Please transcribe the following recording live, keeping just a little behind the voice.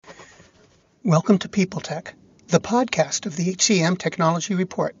Welcome to People Tech, the podcast of the HCM Technology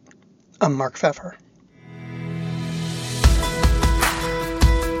Report. I'm Mark Pfeffer.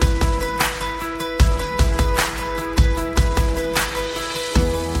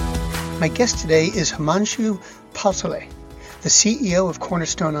 My guest today is Himanshu Paltale, the CEO of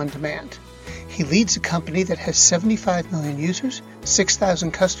Cornerstone On Demand. He leads a company that has 75 million users, 6,000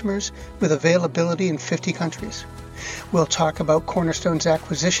 customers, with availability in 50 countries. We'll talk about Cornerstone's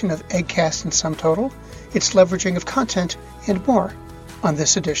acquisition of Eggcast and SumTotal, its leveraging of content, and more on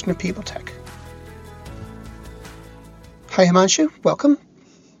this edition of People Tech. Hi, Himanshu. Welcome.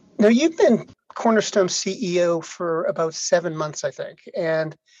 Now, you've been Cornerstone CEO for about 7 months, I think.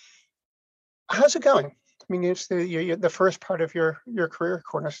 And how's it going? I mean, it's the first part of your career at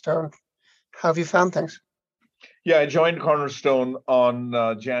Cornerstone. How have you found things? Yeah, I joined Cornerstone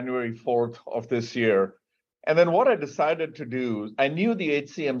on January 4th of this year. And then what I decided to do, I knew the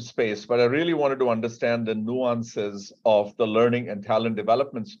HCM space, but I really wanted to understand the nuances of the learning and talent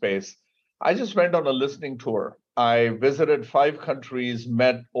development space. I just went on a listening tour. I visited 5 countries,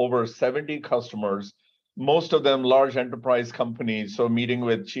 met over 70 customers, most of them large enterprise companies. So meeting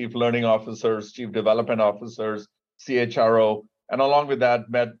with chief learning officers, chief development officers, CHRO, and along with that,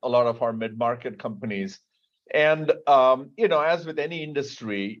 met a lot of our mid-market companies. And as with any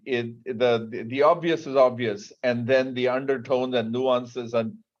industry, the obvious is obvious, and then the undertones and nuances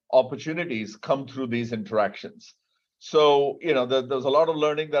and opportunities come through these interactions. So there's a lot of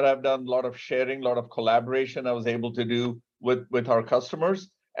learning that I've done, a lot of sharing, a lot of collaboration I was able to do with our customers,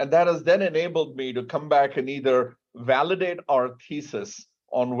 and that has then enabled me to come back and either validate our thesis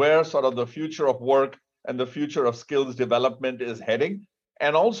on where sort of the future of work and the future of skills development is heading,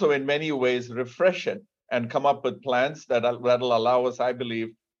 and also in many ways refresh it and come up with plans that'll allow us, I believe,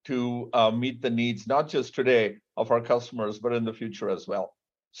 to meet the needs not just today of our customers, but in the future as well.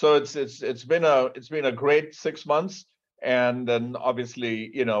 So it's been a great 6 months, and then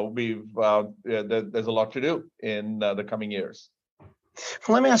obviously there's a lot to do in the coming years.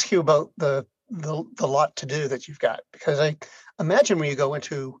 Well, let me ask you about the lot to do that you've got, because I imagine when you go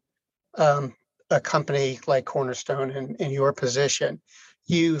into a company like Cornerstone in your position,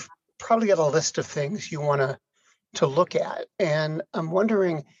 you've probably got a list of things you want to look at. And I'm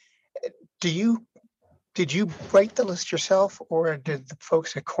wondering, did you write the list yourself, or did the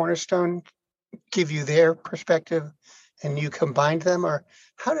folks at Cornerstone give you their perspective and you combined them, or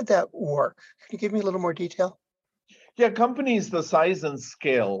how did that work? Can you give me a little more detail? Yeah, companies the size and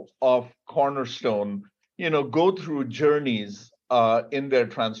scale of Cornerstone, go through journeys in their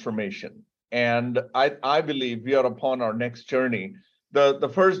transformation. And I believe we are upon our next journey.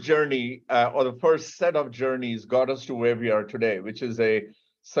 The first journey or the first set of journeys got us to where we are today, which is a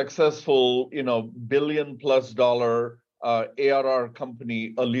successful, $1 billion+ ARR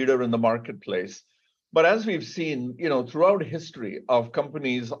company, a leader in the marketplace. But as we've seen, throughout history of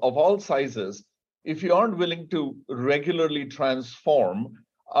companies of all sizes, if you aren't willing to regularly transform,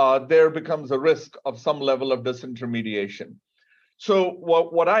 there becomes a risk of some level of disintermediation. So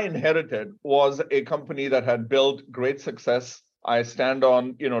what I inherited was a company that had built great success. I stand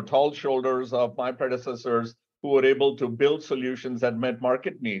on, tall shoulders of my predecessors who were able to build solutions that met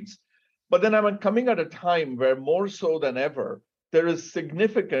market needs. But then I'm coming at a time where more so than ever, there is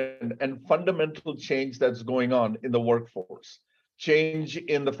significant and fundamental change that's going on in the workforce. Change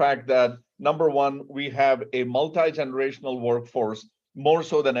in the fact that, number one, we have a multi-generational workforce more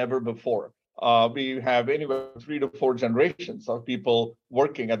so than ever before. We have anywhere 3 to 4 generations of people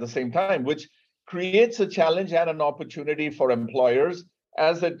working at the same time, which creates a challenge and an opportunity for employers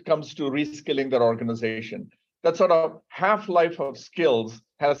as it comes to reskilling their organization. That sort of half-life of skills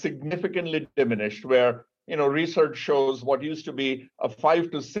has significantly diminished, where research shows what used to be a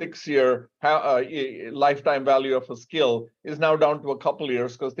 5 to 6 year lifetime value of a skill is now down to a couple of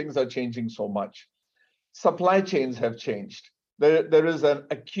years because things are changing so much. Supply chains have changed. There is an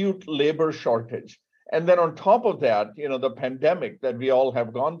acute labor shortage. And then on top of that, the pandemic that we all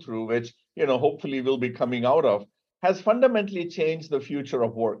have gone through, which, hopefully we'll be coming out of, has fundamentally changed the future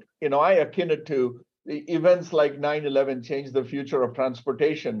of work. I akin it to events like 9/11 changed the future of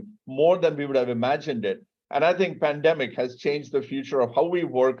transportation more than we would have imagined it. And I think pandemic has changed the future of how we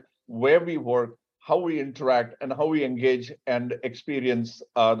work, where we work, how we interact, and how we engage and experience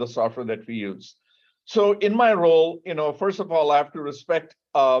the software that we use. So in my role, first of all, I have to respect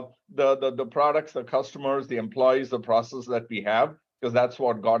the products, the customers, the employees, the process that we have, because that's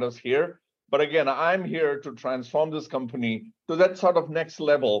what got us here. But again, I'm here to transform this company to that sort of next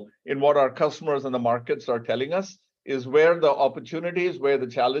level in what our customers and the markets are telling us is where the opportunities, where the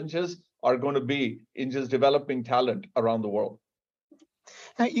challenges are going to be in just developing talent around the world.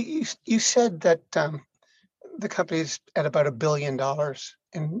 Now, you said that the company's at about $1 billion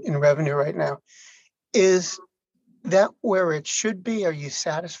in revenue right now. Is that where it should be? Are you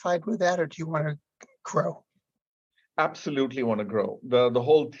satisfied with that, or do you want to grow? Absolutely want to grow. The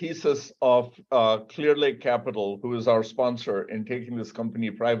whole thesis of Clear Lake Capital, who is our sponsor in taking this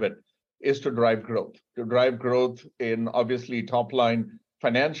company private, is to drive growth in obviously top line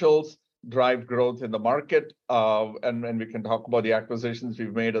financials, drive growth in the market, and we can talk about the acquisitions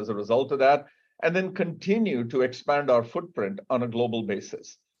we've made as a result of that, and then continue to expand our footprint on a global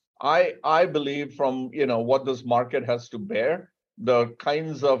basis. I believe from what this market has to bear, the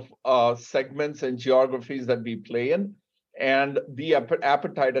kinds of segments and geographies that we play in, and the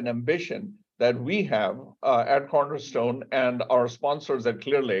appetite and ambition that we have at Cornerstone and our sponsors at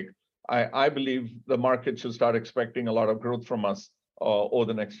Clear Lake, I believe the market should start expecting a lot of growth from us over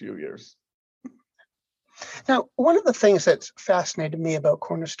the next few years. Now, one of the things that's fascinated me about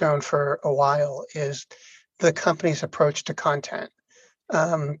Cornerstone for a while is the company's approach to content.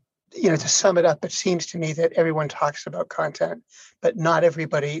 To sum it up, it seems to me that everyone talks about content, but not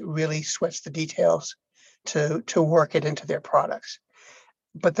everybody really sweats the details to work it into their products.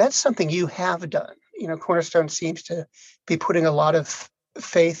 But that's something you have done. Cornerstone seems to be putting a lot of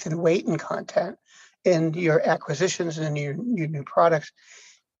faith and weight in content in your acquisitions and your new products.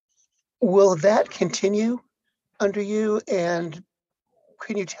 Will that continue under you? And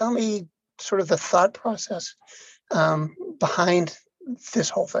can you tell me sort of the thought process behind this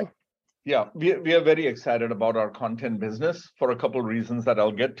whole thing? Yeah, we are very excited about our content business for a couple of reasons that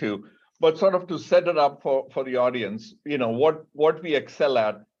I'll get to. But sort of to set it up for the audience, what we excel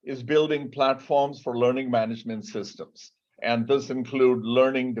at is building platforms for learning management systems. And this includes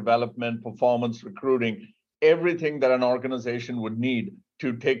learning, development, performance, recruiting, everything that an organization would need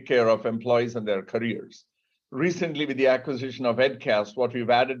to take care of employees and their careers. Recently, with the acquisition of Edcast, what we've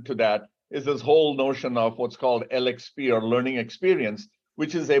added to that is this whole notion of what's called LXP, or learning experience,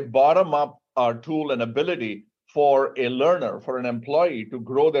 which is a bottom-up tool and ability for a learner, for an employee to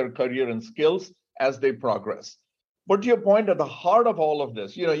grow their career and skills as they progress. But to your point, at the heart of all of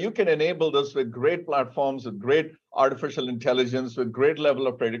this, you can enable this with great platforms, with great artificial intelligence, with great level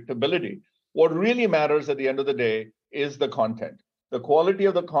of predictability. What really matters at the end of the day is the content, the quality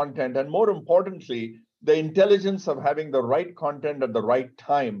of the content, and more importantly, the intelligence of having the right content at the right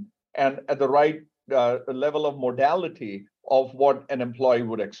time and at the right level of modality of what an employee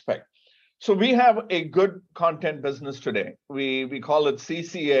would expect. So we have a good content business today. We call it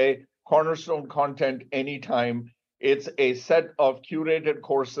CCA, Cornerstone Content Anytime. It's a set of curated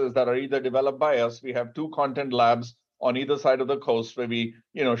courses that are either developed by us. We have 2 content labs on either side of the coast where we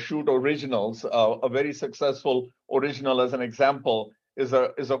shoot originals. A very successful original, as an example, is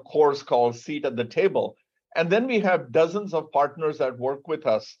a course called Seat at the Table. And then we have dozens of partners that work with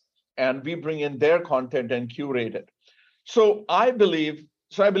us, and we bring in their content and curate it. So I believe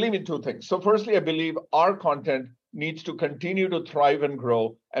in 2 things. So firstly, I believe our content needs to continue to thrive and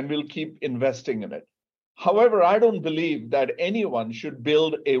grow, and we'll keep investing in it. However, I don't believe that anyone should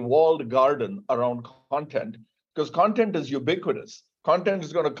build a walled garden around content, because content is ubiquitous. Content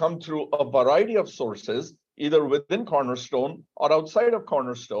is going to come through a variety of sources, either within Cornerstone or outside of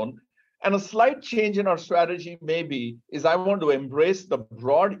Cornerstone. And a slight change in our strategy maybe is I want to embrace the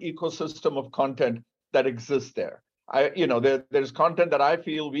broad ecosystem of content that exists there. There's content that I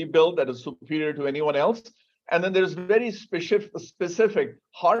feel we build that is superior to anyone else. And then there's very specific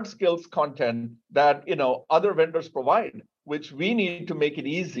hard skills content that other vendors provide, which we need to make it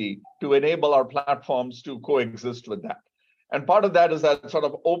easy to enable our platforms to coexist with that. And part of that is that sort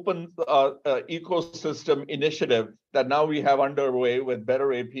of open ecosystem initiative that now we have underway with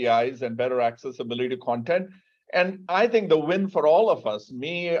better APIs and better accessibility to content. And I think the win for all of us,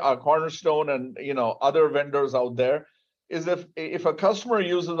 me, Cornerstone, and other vendors out there, is if a customer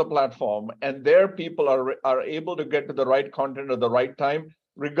uses a platform and their people are able to get to the right content at the right time,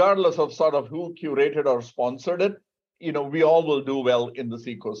 regardless of sort of who curated or sponsored it, we all will do well in this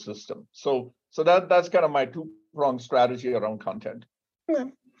ecosystem. So that's kind of my 2-pronged strategy around content. Yeah.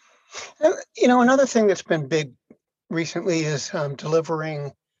 Another thing that's been big recently is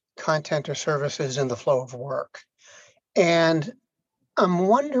delivering content or services in the flow of work. And I'm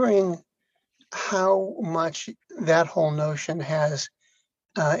wondering how much that whole notion has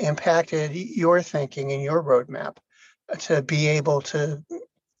impacted your thinking and your roadmap to be able to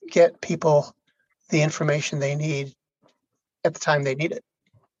get people the information they need at the time they need it.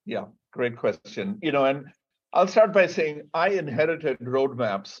 Yeah, great question. And I'll start by saying I inherited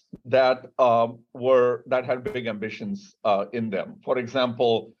roadmaps that had big ambitions in them. For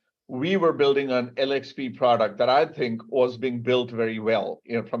example, we were building an LXP product that I think was being built very well,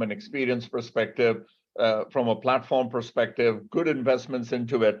 from an experience perspective, from a platform perspective, good investments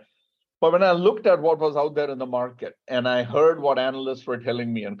into it. But when I looked at what was out there in the market and I heard what analysts were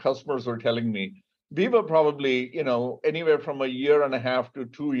telling me and customers were telling me, we were probably, anywhere from a year and a half to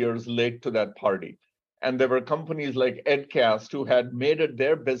 2 years late to that party. And there were companies like Edcast who had made it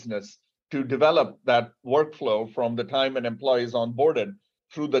their business to develop that workflow from the time an employee is onboarded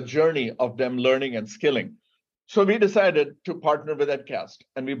through the journey of them learning and skilling. So we decided to partner with Edcast,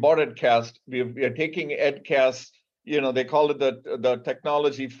 and we bought Edcast. We are taking Edcast, they call it the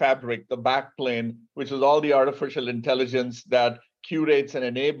technology fabric, the backplane, which is all the artificial intelligence that curates and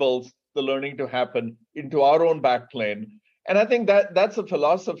enables the learning to happen, into our own backplane. And I think that that's a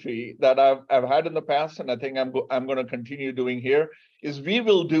philosophy that I've had in the past, and I think I'm going to continue doing here, is we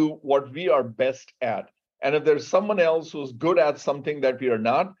will do what we are best at. And if there's someone else who's good at something that we are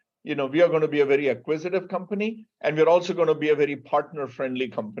not, we are going to be a very acquisitive company, and we're also going to be a very partner-friendly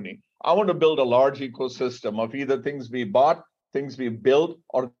company. I want to build a large ecosystem of either things we bought, things we built,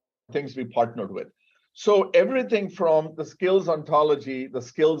 or things we partnered with. So everything from the skills ontology, the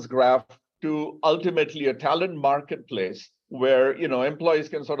skills graph, to ultimately a talent marketplace where employees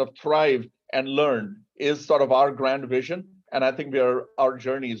can sort of thrive and learn is sort of our grand vision. And I think our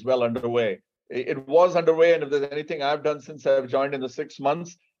journey is well underway. It was underway, and if there's anything I've done since I've joined in the 6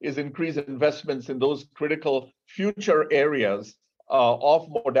 months, is increase investments in those critical future areas of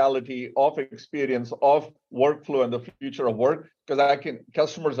modality, of experience, of workflow, and the future of work, because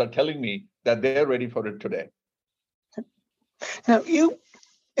customers are telling me that they're ready for it today. Now, you,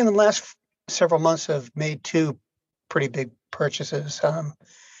 in the last several months, have made 2 pretty big purchases,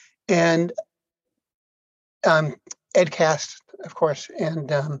 and Edcast, of course,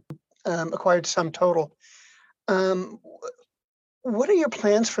 and acquired SumTotal. What are your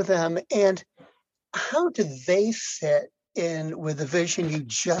plans for them, and how do they fit in with the vision you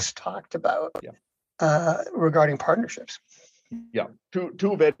just talked about regarding partnerships? Yeah,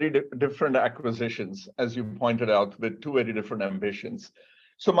 two very different acquisitions, as you pointed out, with 2 very different ambitions.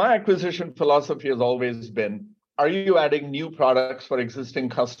 So my acquisition philosophy has always been, are you adding new products for existing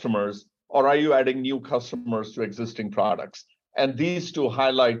customers, or are you adding new customers to existing products? And these 2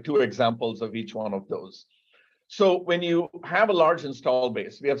 highlight 2 examples of each one of those. So when you have a large install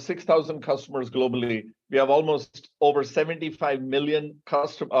base, we have 6,000 customers globally. We have almost over 75 million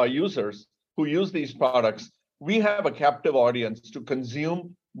users who use these products. We have a captive audience to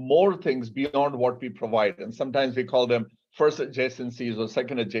consume more things beyond what we provide. And sometimes we call them first adjacencies or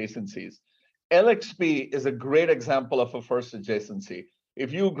second adjacencies. LXP is a great example of a first adjacency.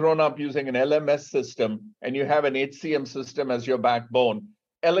 If you've grown up using an LMS system and you have an HCM system as your backbone,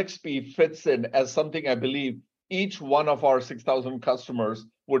 LXP fits in as something I believe each one of our 6,000 customers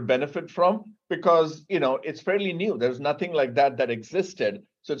would benefit from, because it's fairly new. There's nothing like that existed.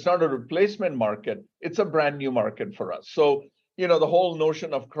 So it's not a replacement market. It's a brand new market for us. So, the whole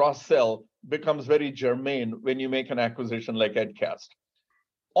notion of cross-sell becomes very germane when you make an acquisition like Edcast.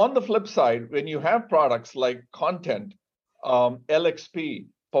 On the flip side, when you have products like content, LXP,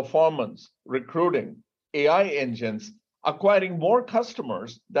 performance, recruiting, AI engines, acquiring more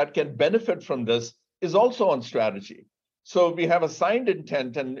customers that can benefit from this is also on strategy. So we have a signed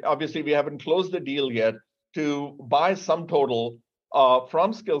intent, and obviously we haven't closed the deal yet, to buy SumTotal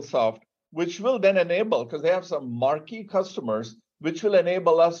from Skillsoft, which will then enable, because they have some marquee customers, which will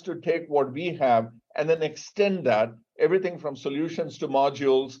enable us to take what we have and then extend that, everything from solutions to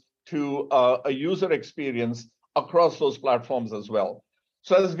modules to a user experience across those platforms as well.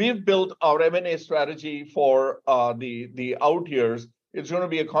 So as we've built our M&A strategy for the out years, it's going to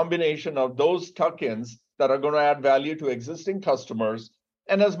be a combination of those tuck-ins that are going to add value to existing customers.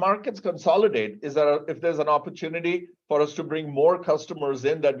 And as markets consolidate, if there's an opportunity for us to bring more customers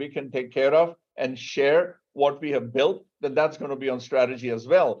in that we can take care of and share what we have built, then that's going to be on strategy as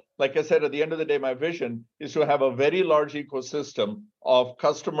well. Like I said, at the end of the day, my vision is to have a very large ecosystem of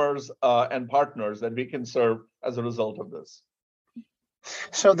customers and partners that we can serve as a result of this.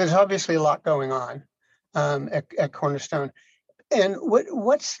 So there's obviously a lot going on at Cornerstone. And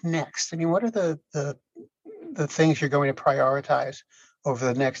what's next? I mean, what are the things you're going to prioritize over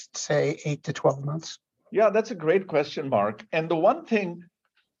the next, say, 8 to 12 months? Yeah, that's a great question, Mark. And the one thing,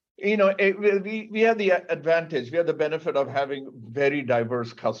 we have the advantage, we have the benefit of having very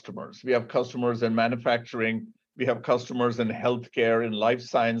diverse customers. We have customers in manufacturing, we have customers in healthcare, in life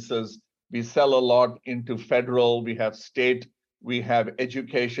sciences. We sell a lot into federal, we have state, we have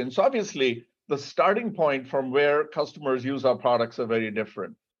education. So obviously, the starting point from where customers use our products are very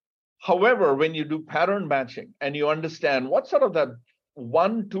different. However, when you do pattern matching and you understand what sort of that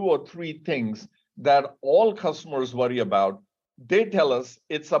one, two, or three things that all customers worry about, they tell us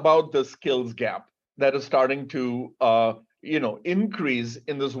it's about the skills gap that is starting to increase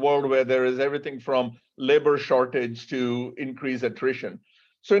in this world where there is everything from labor shortage to increased attrition.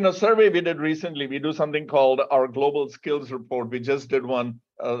 So in a survey we did recently, we do something called our Global Skills Report. We just did one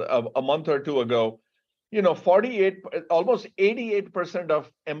a month or two ago. Almost 88%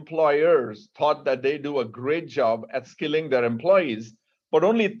 of employers thought that they do a great job at skilling their employees, but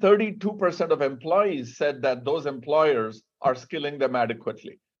only 32% of employees said that those employers are skilling them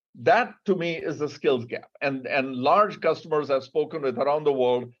adequately. That, to me, is the skills gap. And large customers I've spoken with around the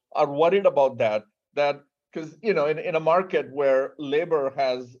world are worried about that because, in a market where labor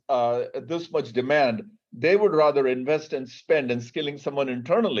has this much demand, they would rather invest and spend in skilling someone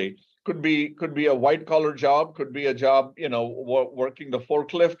internally. Could be a white collar job, could be a job, working the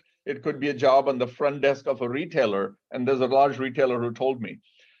forklift. It could be a job on the front desk of a retailer. And there's a large retailer who told me.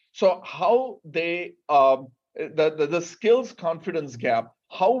 So how they, the skills confidence gap,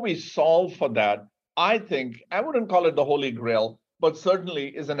 how we solve for that, I think, I wouldn't call it the holy grail, but certainly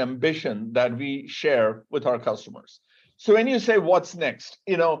is an ambition that we share with our customers. So when you say what's next,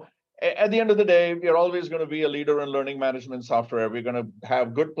 at the end of the day, we're always going to be a leader in learning management software. We're going to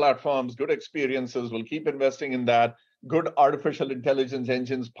have good platforms, good experiences. We'll keep investing in that, good artificial intelligence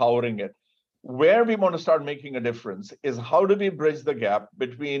engines powering it. Where we want to start making a difference is how do we bridge the gap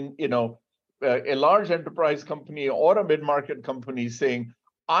between, a large enterprise company or a mid-market company saying,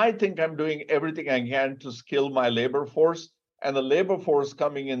 I think I'm doing everything I can to skill my labor force, and the labor force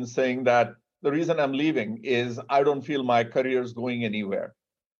coming in saying that the reason I'm leaving is I don't feel my career is going anywhere.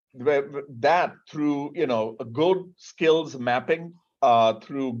 That through a good skills mapping,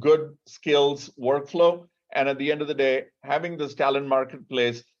 through good skills workflow, and at the end of the day, having this talent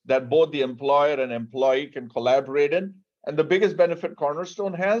marketplace that both the employer and employee can collaborate in. And the biggest benefit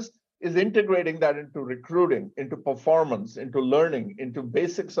Cornerstone has is integrating that into recruiting, into performance, into learning, into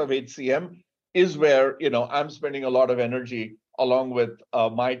basics of HCM is where I'm spending a lot of energy along with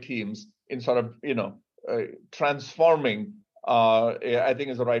my teams in sort of transforming. I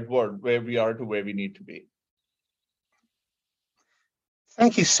think is the right word, where we are to where we need to be.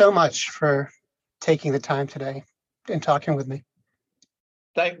 Thank you so much for taking the time today and talking with me.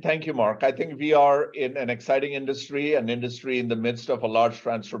 Thank you, Mark. I think we are in an exciting industry, an industry in the midst of a large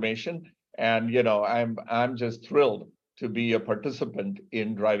transformation. And, I'm just thrilled to be a participant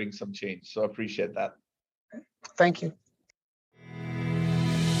in driving some change. So I appreciate that. Thank you.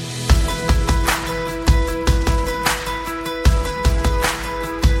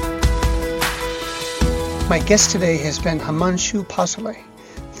 My guest today has been Himanshu Pasale,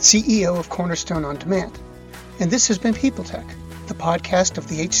 CEO of Cornerstone On Demand. And this has been People Tech, the podcast of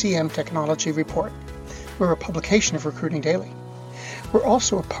the HCM Technology Report. We're a publication of Recruiting Daily. We're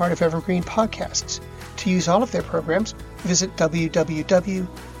also a part of Evergreen Podcasts. To use all of their programs, visit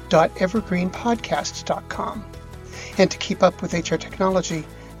www.evergreenpodcasts.com. And to keep up with HR technology,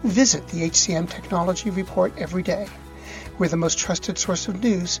 visit the HCM Technology Report every day. We're the most trusted source of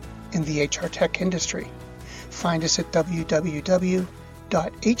news in the HR tech industry. Find us at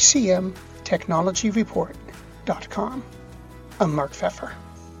www.hcmtechnologyreport.com. I'm Mark Pfeffer.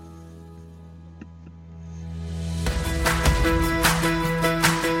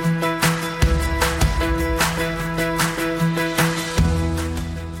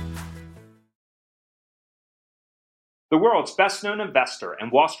 The world's best-known investor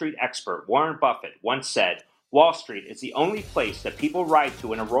and Wall Street expert Warren Buffett once said, Wall Street is the only place that people ride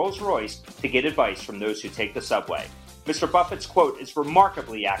to in a Rolls-Royce to get advice from those who take the subway. Mr. Buffett's quote is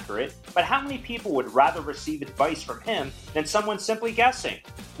remarkably accurate, but how many people would rather receive advice from him than someone simply guessing?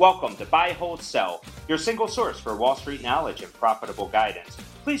 Welcome to Buy, Hold, Sell, your single source for Wall Street knowledge and profitable guidance.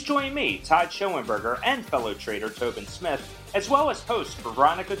 Please join me, Todd Schoenberger, and fellow trader Tobin Smith, as well as host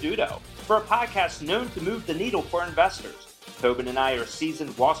Veronica Dudo, for a podcast known to move the needle for investors. Tobin and I are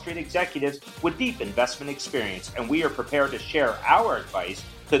seasoned Wall Street executives with deep investment experience, and we are prepared to share our advice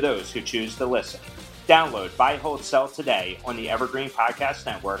to those who choose to listen. Download Buy, Hold, Sell today on the Evergreen Podcast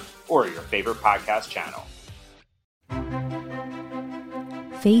Network or your favorite podcast channel.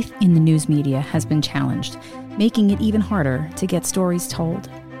 Faith in the news media has been challenged, making it even harder to get stories told.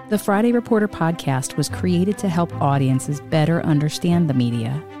 The Friday Reporter podcast was created to help audiences better understand the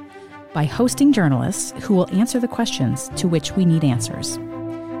media by hosting journalists who will answer the questions to which we need answers.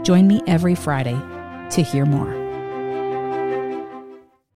 Join me every Friday to hear more.